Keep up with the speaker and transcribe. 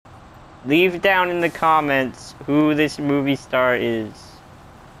Leave down in the comments who this movie star is.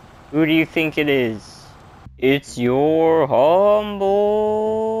 Who do you think it is? It's your humble,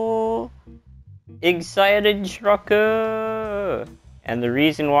 excited trucker. And the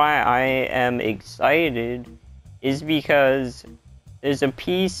reason why I am excited is because there's a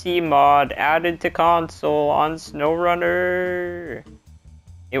PC mod added to console on Snowrunner.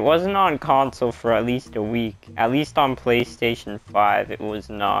 It wasn't on console for at least a week. At least on PlayStation 5 it was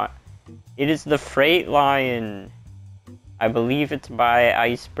not. It is the Freight Lion. I believe it's by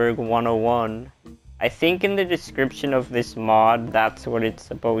Iceberg 101. I think in the description of this mod, that's what it's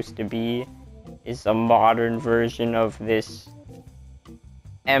supposed to be. Is a modern version of this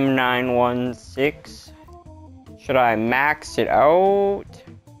M916. Should I max it out?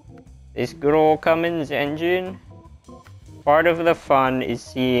 This good old Cummins engine? Part of the fun is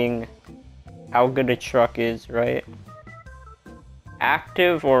seeing how good a truck is, right?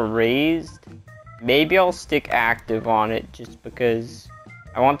 Active or raised? Maybe I'll stick active on it just because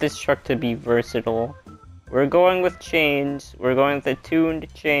I want this truck to be versatile. We're going with chains. We're going with the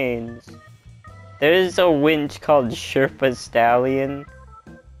tuned chains. There's a winch called Sherpa Stallion.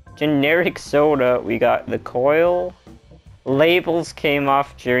 Generic soda. We got the coil. Labels came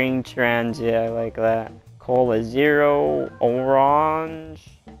off during transit. I like that. Cola Zero. Orange.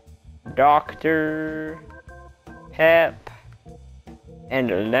 Doctor. Pep. And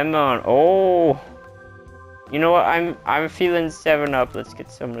a lemon. Oh. You know what? I'm feeling 7-Up. Let's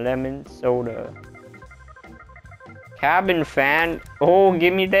get some lemon soda. Cabin fan. Oh,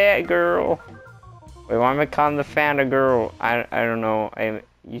 give me that, girl. Wait, why am I calling the fan a girl? I don't know. I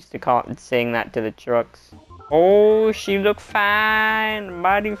used to call it saying that to the trucks. Oh, she look fine.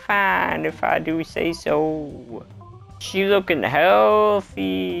 Mighty fine, if I do say so. She looking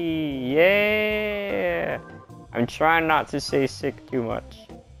healthy. Yeah. I'm trying not to say sick too much.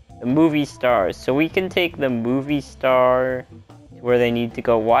 The movie stars. So we can take the movie star to where they need to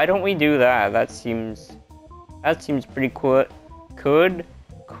go. Why don't we do that? That seems pretty cool. Could?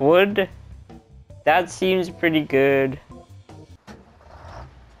 That seems pretty good.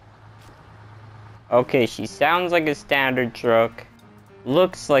 Okay, she sounds like a standard truck.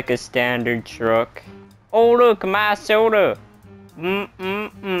 Looks like a standard truck. Oh look, my soda. Some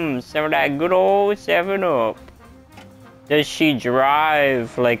of that good old 7-Up. Does she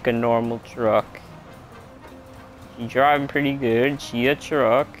drive like a normal truck? She driving pretty good. She a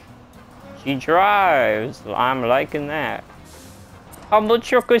truck. She drives. I'm liking that. Humble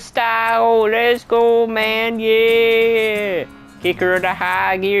trucker style. Let's go, man. Yeah. Kick her into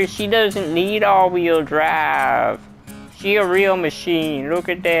high gear. She doesn't need all-wheel drive. She a real machine. Look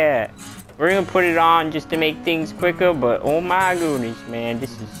at that. We're gonna put it on just to make things quicker, but oh my goodness, man.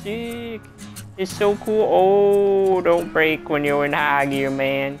 This is sick. It's so cool. Oh, don't break when you're in high gear,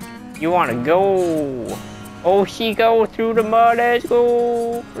 man. You want to go. Oh, she go through the mud. Let's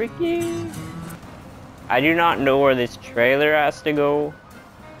go. Freaking. I do not know where this trailer has to go.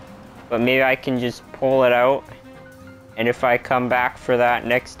 But maybe I can just pull it out. And if I come back for that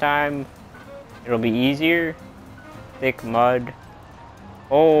next time, it'll be easier. Thick mud.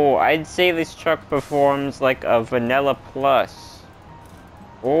 Oh, I'd say this truck performs like a Vanilla Plus.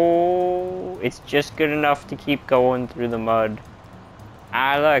 Oh, it's just good enough to keep going through the mud.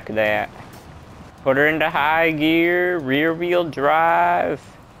 I like that. Put her into high gear, rear wheel drive.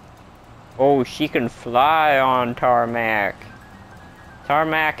 Oh, she can fly on tarmac.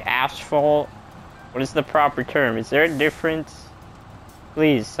 Tarmac, asphalt. What is the proper term? Is there a difference?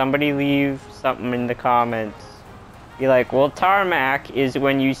 Please, somebody leave something in the comments. Be like, well, tarmac is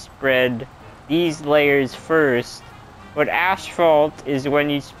when you spread these layers first. But asphalt is when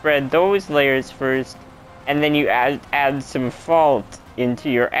you spread those layers first, and then you add some fault into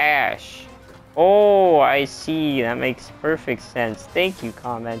your ash. Oh, I see. That makes perfect sense. Thank you,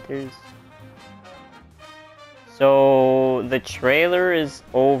 commenters. So, the trailer is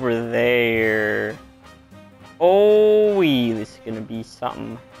over there. Oh, this is gonna be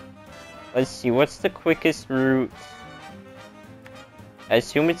something. Let's see, what's the quickest route? I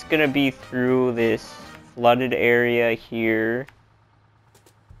assume it's gonna be through this flooded area here.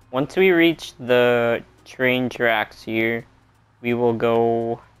 Once we reach the train tracks here, we will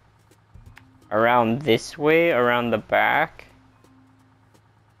go around this way, around the back.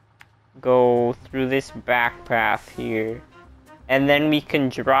 Go through this back path here. And then we can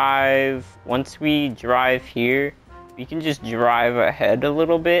drive, once we drive here, we can just drive ahead a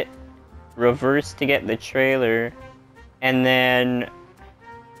little bit, reverse to get the trailer, and then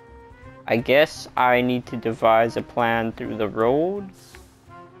I guess I need to devise a plan through the roads.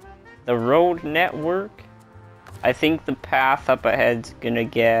 The road network. I think the path up ahead's gonna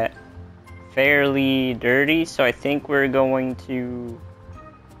get fairly dirty, so I think we're going to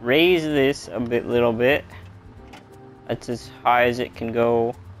raise this a little bit. That's as high as it can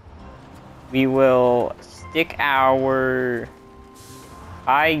go. We will stick our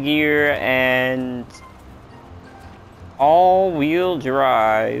high gear and all-wheel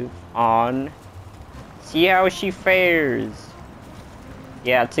drive on. See how she fares.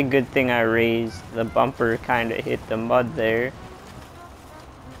 Yeah, it's a good thing I raised. The bumper kind of hit the mud there.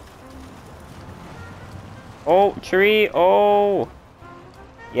 Oh, tree. Oh.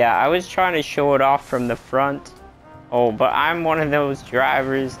 Yeah, I was trying to show it off from the front. Oh, but I'm one of those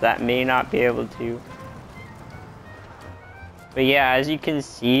drivers that may not be able to. But yeah, as you can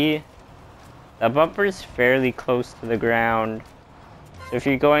see, the bumper is fairly close to the ground. So if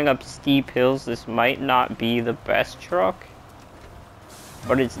you're going up steep hills, this might not be the best truck.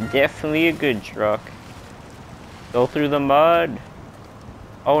 But it's definitely a good truck. Go through the mud.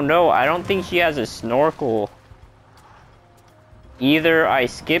 Oh no, I don't think she has a snorkel. Either I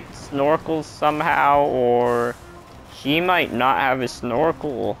skipped snorkels somehow, or she might not have a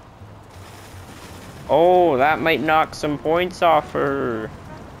snorkel. Oh, that might knock some points off her.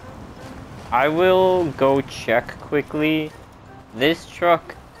 I will go check quickly. This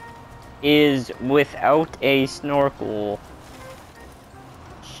truck is without a snorkel.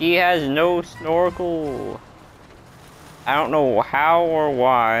 She has no snorkel. I don't know how or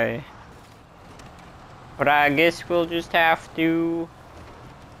why. But I guess we'll just have to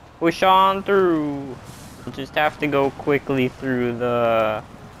push on through. We'll just have to go quickly through the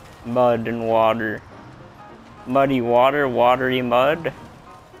mud and water. Muddy water, watery mud.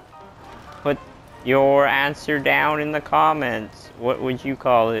 Put your answer down in the comments. What would you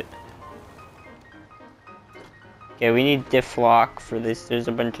call it? Okay, we need diff lock for this. There's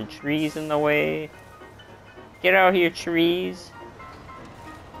a bunch of trees in the way. Get out here, trees.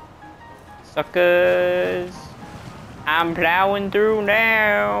 Suckers. I'm plowing through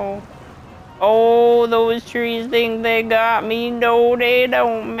now. Oh, those trees think they got me. No, they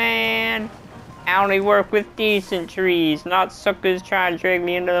don't, man. I only work with decent trees, not suckers trying to drag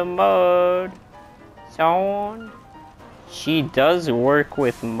me into the mud. Son. She does work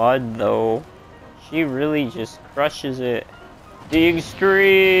with mud, though. She really just crushes it. The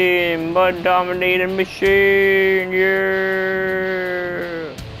extreme mud-dominated machine,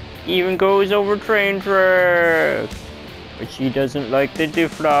 yeah! Even goes over train tracks. But she doesn't like the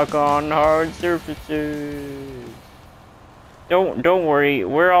diff lock on hard surfaces. Don't worry,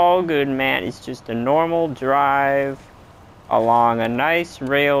 we're all good, man. It's just a normal drive along a nice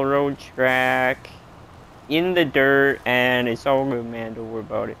railroad track in the dirt, and it's all good, man. Don't worry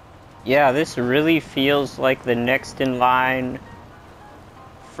about it. Yeah, this really feels like the next in line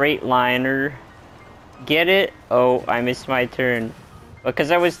Freightliner. Get it? Oh, I missed my turn.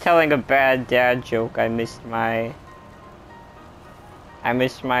 Because I was telling a bad dad joke, I missed my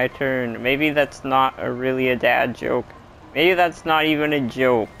turn. Maybe that's not really a dad joke. Maybe that's not even a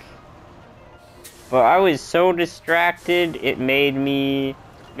joke. But I was so distracted, it made me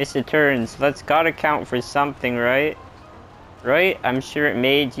miss a turn. So that's gotta count for something, right? Right? I'm sure it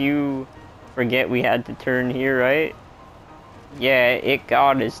made you forget we had to turn here, right? Yeah, it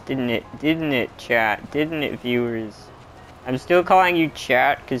got us, didn't it? Didn't it, chat? Didn't it, viewers? I'm still calling you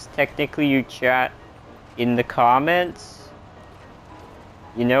chat, because technically you chat in the comments.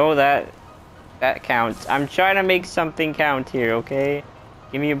 You know, that counts. I'm trying to make something count here, okay?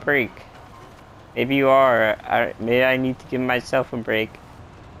 Give me a break. Maybe you are. Maybe I need to give myself a break.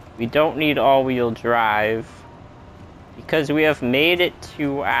 We don't need all-wheel drive. Because we have made it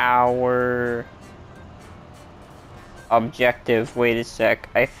to our objective. Wait a sec.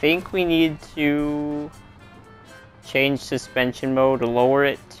 I think we need to change suspension mode, lower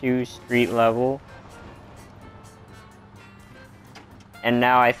it to street level. And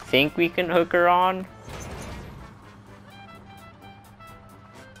now I think we can hook her on.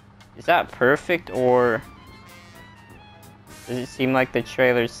 Is that perfect, or does it seem like the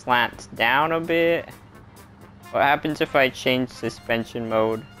trailer slants down a bit? What happens if I change suspension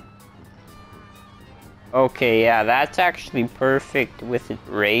mode? Okay, yeah, that's actually perfect with it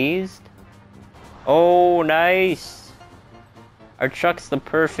raised. Oh, nice. Our truck's the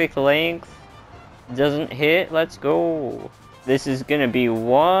perfect length. Doesn't hit. Let's go. This is gonna be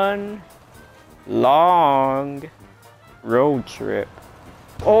one long road trip.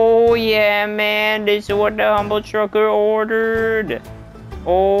 Oh, yeah, man. This is what the Humble Trucker ordered.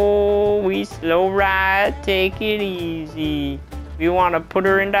 Oh, we slow ride, take it easy. We want to put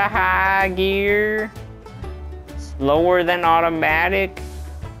her into high gear. Slower than automatic,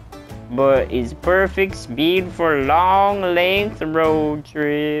 but it's perfect speed for long length road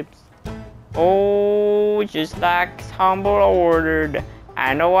trips. Oh, just like Humble ordered.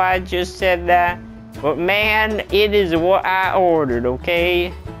 I know I just said that, but man, it is what I ordered,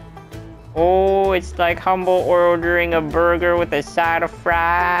 okay? Oh, it's like Humble ordering a burger with a side of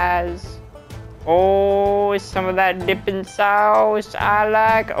fries. Oh, some of that dipping sauce I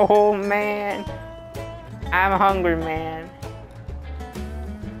like. Oh, man. I'm hungry, man.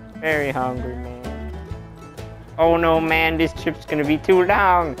 Very hungry, man. Oh, no, man. This trip's gonna be too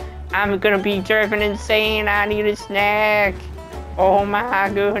long. I'm gonna be driving insane. I need a snack. Oh, my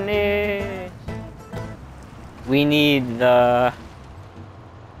goodness. We need the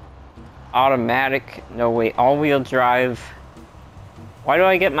automatic. No, wait. All-wheel drive. Why do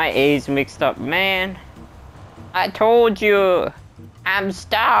I get my A's mixed up? Man, I told you, I'm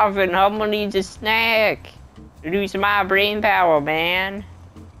starving. Humble needs a snack. Lose my brain power, man.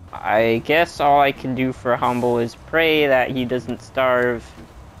 I guess all I can do for Humble is pray that he doesn't starve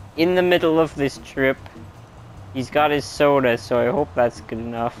in the middle of this trip. He's got his soda, so I hope that's good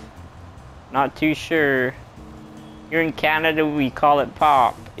enough. Not too sure. Here in Canada, we call it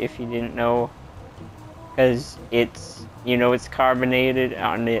pop, if you didn't know. Because it's, you know, it's carbonated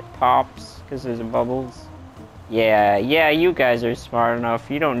and it pops because there's bubbles. Yeah, you guys are smart enough.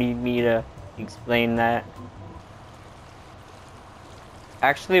 You don't need me to explain that.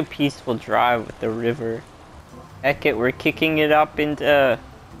 Actually a peaceful drive with the river. Heck it, we're kicking it up into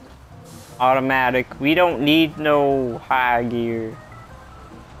automatic. We don't need no high gear.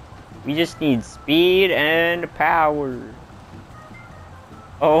 We just need speed and power.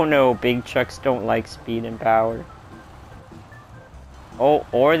 Oh no, big trucks don't like speed and power. Oh,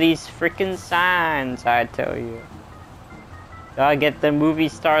 or these freaking signs, I tell you. Gotta get the movie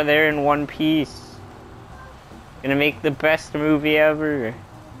star there in one piece. Gonna make the best movie ever.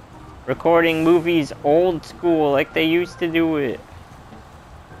 Recording movies old school like they used to do it.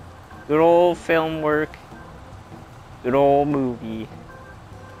 Good old film work. Good old movie.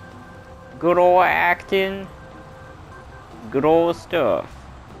 Good old acting. Good old stuff.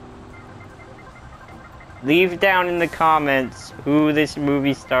 Leave down in the comments who this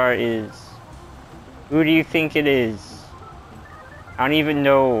movie star is. Who do you think it is? I don't even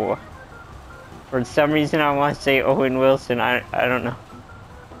know. For some reason I want to say Owen Wilson. I don't know.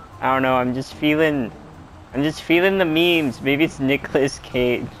 I don't know. I'm just feeling the memes. Maybe it's Nicolas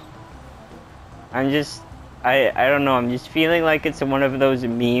Cage. I don't know. I'm just feeling like it's one of those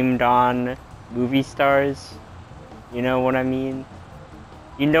memed on movie stars. You know what I mean?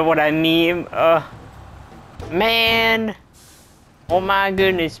 You know what I mean? Man! Oh my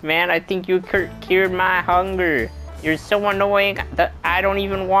goodness, man. I think you cured my hunger. You're so annoying that I don't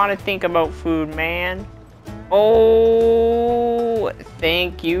even want to think about food, man. Oh,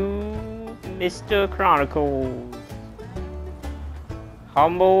 thank you, Mr. Chronicles.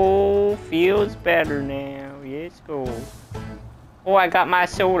 Humble feels better now. Let's go. Oh, I got my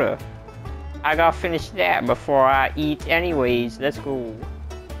soda. I gotta finish that before I eat anyways. Let's go.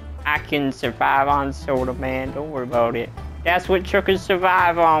 I can survive on soda, man. Don't worry about it. That's what truckers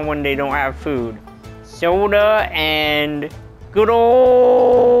survive on when they don't have food. Soda and good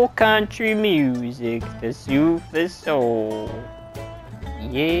old country music to soothe the soul.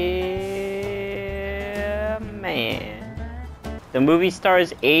 Yeah, man. The movie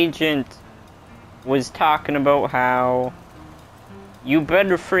star's agent was talking about how you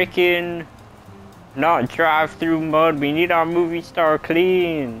better freaking not drive through mud. We need our movie star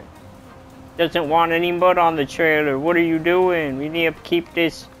clean. Doesn't want any mud on the trailer. What are you doing? We need to keep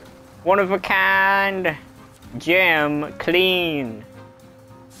this one-of-a-kind gem clean.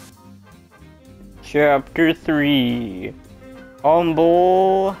 Chapter 3.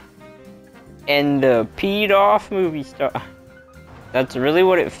 Humble and the peed-off movie star. That's really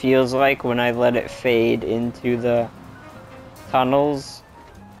what it feels like when I let it fade into the tunnels.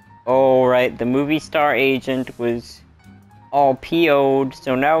 Oh, right, the movie star agent was all PO'd,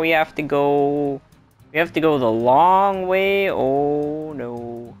 so now we have to go the long way. Oh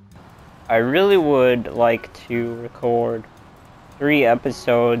no. I really would like to record 3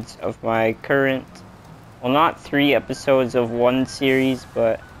 episodes of my current, well, not 3 episodes of one series,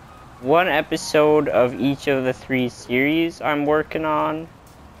 but 1 episode of each of the 3 series I'm working on.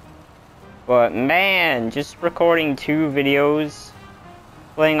 But man, just recording 2 videos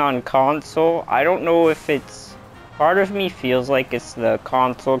playing on console, I don't know if it's, part of me feels like it's the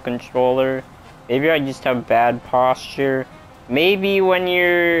console controller. Maybe I just have bad posture. Maybe when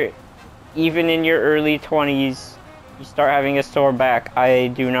you're even in your early 20s, you start having a sore back. I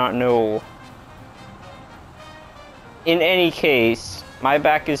do not know. In any case, my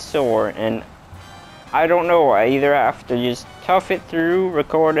back is sore, and I don't know. I either have to just tough it through,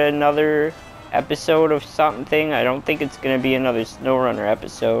 record another episode of something. I don't think it's gonna be another Snowrunner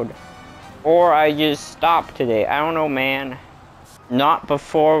episode. Or I just stop today. I don't know, man. Not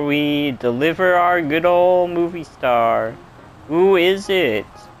before we deliver our good old movie star. Who is it?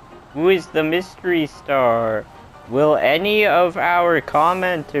 Who is the mystery star? Will any of our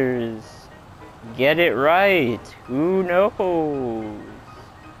commenters get it right? Who knows?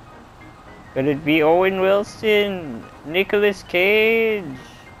 Could it be Owen Wilson? Nicolas Cage?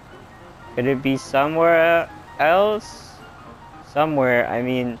 Could it be somewhere else? Somewhere, I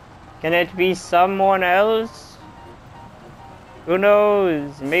mean, can it be someone else? Who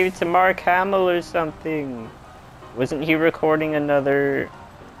knows? Maybe it's a Mark Hamill or something. Wasn't he recording a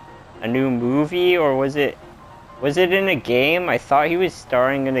new movie, or was it in a game? I thought he was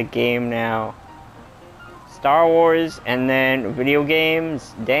starring in a game now. Star Wars and then video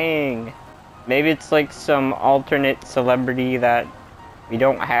games? Dang. Maybe it's like some alternate celebrity that we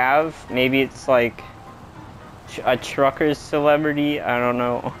don't have. Maybe it's like a trucker's celebrity. I don't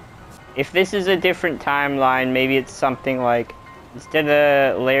know. If this is a different timeline, maybe it's something like, instead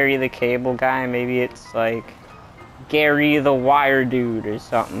of Larry the Cable Guy, maybe it's like Gary the Wire Dude or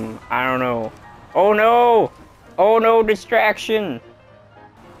something. I don't know. Oh no! Oh no, distraction!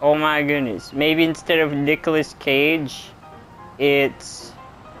 Oh my goodness. Maybe instead of Nicolas Cage, it's,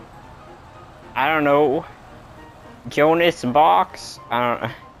 I don't know, Jonas Box? I don't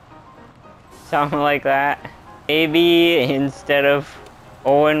know. Something like that. Maybe instead of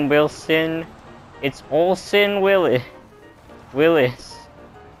Owen Wilson, it's Olsen Willis.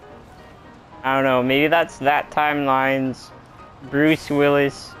 I don't know, maybe that's that timeline's Bruce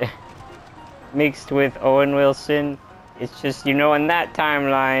Willis mixed with Owen Wilson. It's just, you know, in that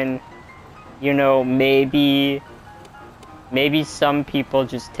timeline, you know, maybe some people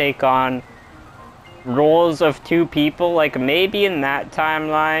just take on roles of two people. Like, maybe in that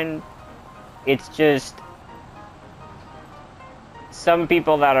timeline, it's just some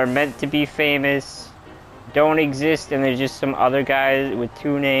people that are meant to be famous don't exist, and there's just some other guys with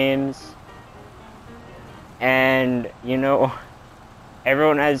two names. And, you know,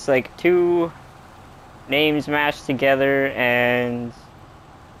 everyone has like two names mashed together, and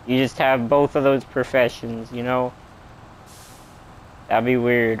you just have both of those professions, you know? That'd be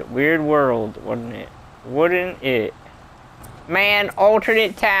weird. Weird world, wouldn't it? Wouldn't it? Man,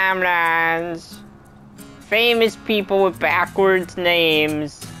 alternate timelines. Famous people with backwards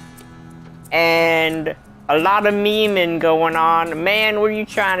names. And a lot of memeing going on. Man, what are you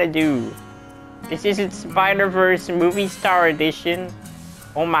trying to do? This isn't Spider-Verse Movie Star Edition.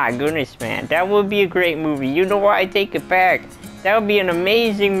 Oh my goodness, man. That would be a great movie. You know what? I take it back. That would be an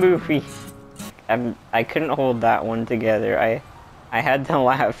amazing movie. I couldn't hold that one together. I had to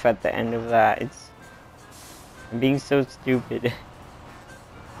laugh at the end of that. I'm being so stupid.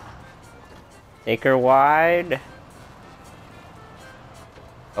 Take her wide.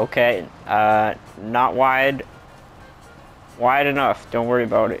 Okay, not wide. Wide enough. Don't worry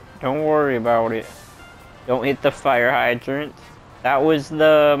about it. Don't worry about it. Don't hit the fire hydrant. That was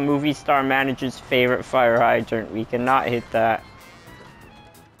the movie star manager's favorite fire hydrant. We cannot hit that.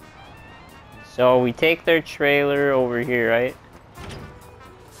 So we take their trailer over here, right?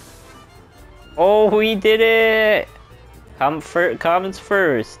 Oh, we did it! Comes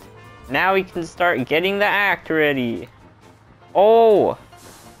first. Now we can start getting the act ready. Oh!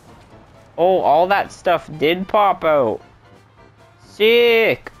 Oh, all that stuff did pop out.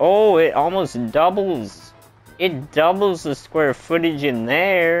 Sick! Oh, it almost doubles. It doubles the square footage in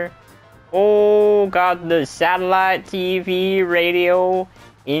there. Oh, got the satellite TV, radio,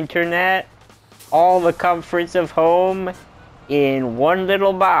 internet, all the comforts of home in one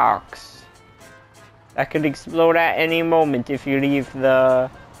little box. That could explode at any moment if you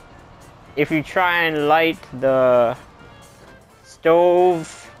if you try and light the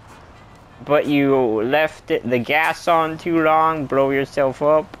stove, but you left the gas on too long, blow yourself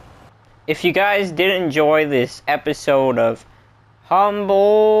up. If you guys did enjoy this episode of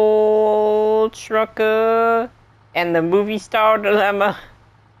Humble Trucker and the Movie Star Dilemma,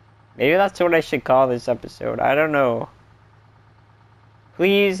 maybe that's what I should call this episode. I don't know.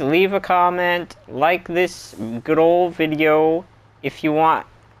 Please leave a comment, like this good old video if you want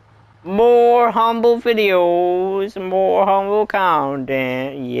more Humble videos, more Humble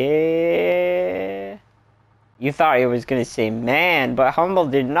content. Yeah. You thought it was gonna say man, but Humble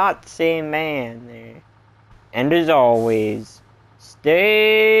did not say man there. And as always,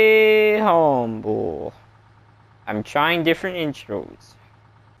 stay humble. I'm trying different intros.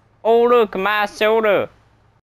 Oh look, my soda.